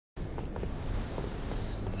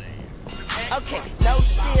Okay, no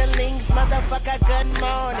ceilings, motherfucker, good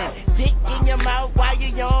morning. Dick in your mouth while you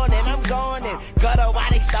yawning, I'm going in. Gutter, why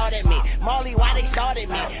they started me? Molly, why they started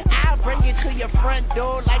me? I'll bring you to your front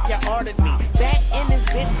door like you ordered me. Back in this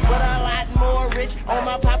bitch with a lot more rich. On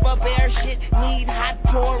my Papa Bear shit, need hot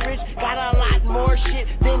porridge. Got a lot more shit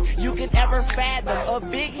than you can ever fathom. A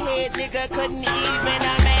big head nigga couldn't even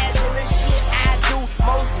imagine the shit I do.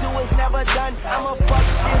 Most do is never done. I'ma fuck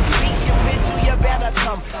this beat, you bitch, you better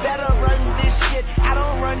come. Better run this shit. I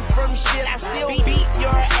don't run from shit. I still beat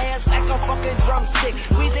your ass like a fucking drumstick.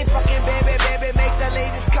 We say fucking baby, baby, make the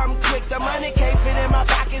ladies come quick. The money can't fit in my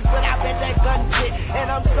pockets, but I bet that gun fit. And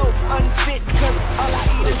I'm so unfit, cause all I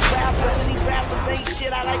eat is rappers. And these rappers ain't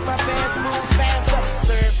shit. I like my fast food faster.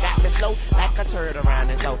 Serve got me slow like a turd around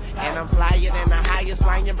this hoe. And I'm flyer than the highest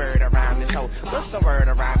flying bird around this hoe. What's the word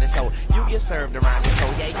around this hoe? You get served around this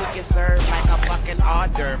hoe. Yeah, you get served like a fucking hors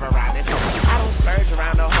d'oeuvre around this hoe. I don't splurge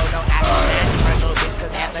around no hoe, no, I don't shine in front of bitch.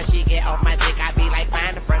 Cause after she get off my dick, I be like,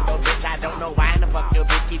 find a front door bitch. I don't know why the fuck your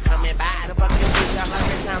bitch keep coming by. The fuck your bitch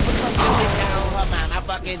 100 times. What the fuck your bitch got on her mind? My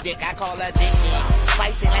fucking dick, I call her dickhead.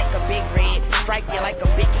 Spicy like a big red, strike you like a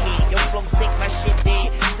big head. Your flow sick, my shit dead.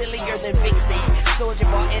 Sillier than Big C. Soldier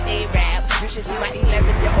Boy and A-Rap. You should see my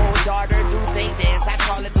 11-year-old daughter do they dance. I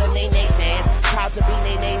call it the Nene dance. Proud to be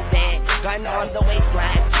Nene's dad. Gun on the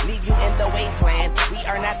waistline, leave you in the wasteland. We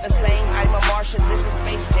are not the same, I'm a Martian, this is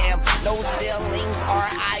Space Jam. No ceilings,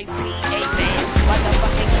 R.I.P. Amen.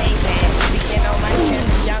 Motherfucking K-Man, beating on my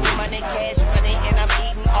chest. Young money, cash money, and I'm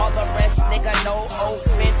eating all the rest. Nigga, no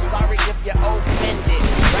offense, sorry if you're offended.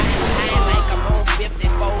 Riding high like I'm on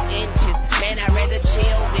 54 inches. Man, I rather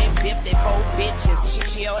chill with 54 bitches. She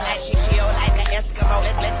chill like an Eskimo.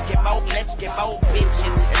 Let's get more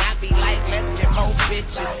bitches. And I be like, let's get more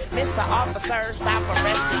bitches. Mr. Officer, stop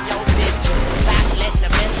arresting your bitches. Stop letting the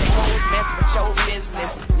messy hoes mess with your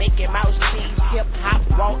business. Mickey Mouse, cheese, hip hop,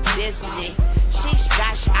 Walt Disney. Sheesh,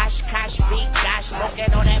 gosh, Oshkosh, beat, gosh,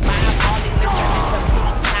 smoking on that vibe, Molly, listening to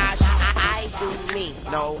Pete Tosh. I do me,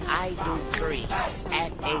 no, I do three.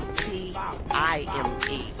 At ATIME.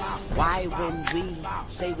 Why when we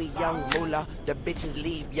say we young moolah, the bitches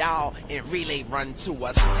leave y'all and really run to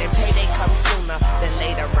us. And payday comes sooner than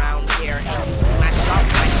later around here. And you see my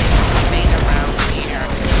sharks like they made around here.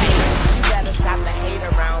 Hey, you better stop the hate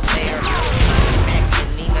around there. Max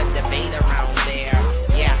and Nina debate around there.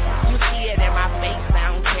 Yeah, you see it in my face, I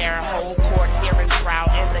don't care. Whole court hearing trial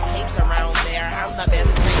and the case around there. I'm the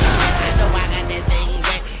best thing, I know I got that thing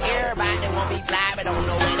back. Everybody want me fly, but don't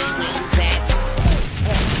know where they wings at.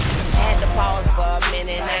 Had to pause for a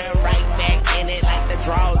minute, I'm right back in it. Like the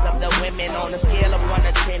draws of the women on a scale of 1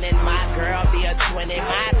 to 10. And my girl be a 20.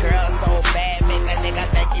 My girl so bad, make a nigga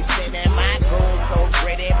think you sitting. My goons so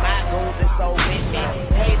gritty, my goons is so with me.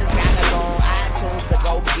 Haters gotta go on iTunes to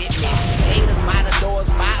go get me. Haters, my doors,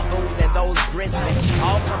 my booth, and those grizzlies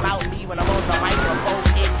all come out me when I'm on the microphone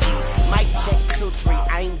indie. Mic check 2, 3,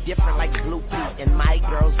 I ain't different like Blue Pete. And my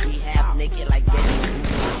girls be half naked like Betty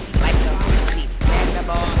Boop. Like the Blue Pete. Man, the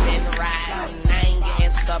ball been riding. I ain't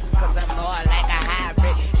getting stuck cause I'm more like a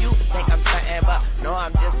hybrid. You think I'm stunting, but no,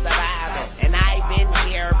 I'm just surviving. And I've been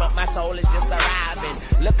here, but my soul is just arriving.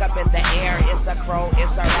 Look up in the air, it's a crow,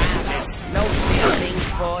 it's arriving. No ceilings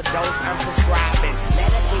for dose, I'm prescribing.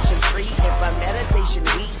 Medication free, if a meditation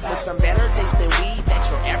weed, smoke some better taste than weed that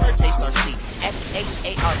you'll ever taste or see.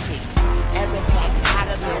 SHARP. As a tech, I'd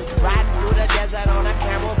have been riding through the desert on a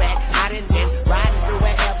camelback. I done been riding through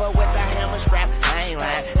wherever with a hammer strap. I ain't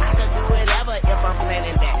lying, I could do whatever if I'm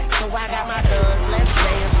planning that. So I got my thugs, let's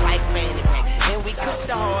dance like fanny pack. And we cook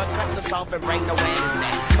the hard, cut the soft, and bring the whammies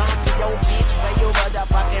back. Mom, your bitch, where your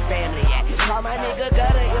motherfucking family at? Call my nigga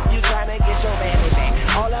gutter if you tryna get your family back.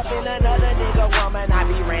 All up in another nigga woman, I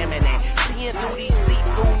be ramming that. Seeing through these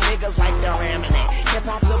see-through niggas like they're ramming it.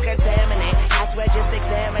 Hip-hop so contaminate, I swear just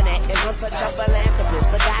examine it. And I'm such a philanthropist,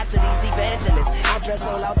 the guy to these evangelists. I dress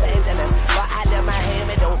on Los Angeles, but I live my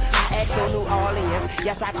hand-me-down. I act on New Orleans,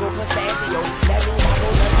 yes I go pistachios. Let me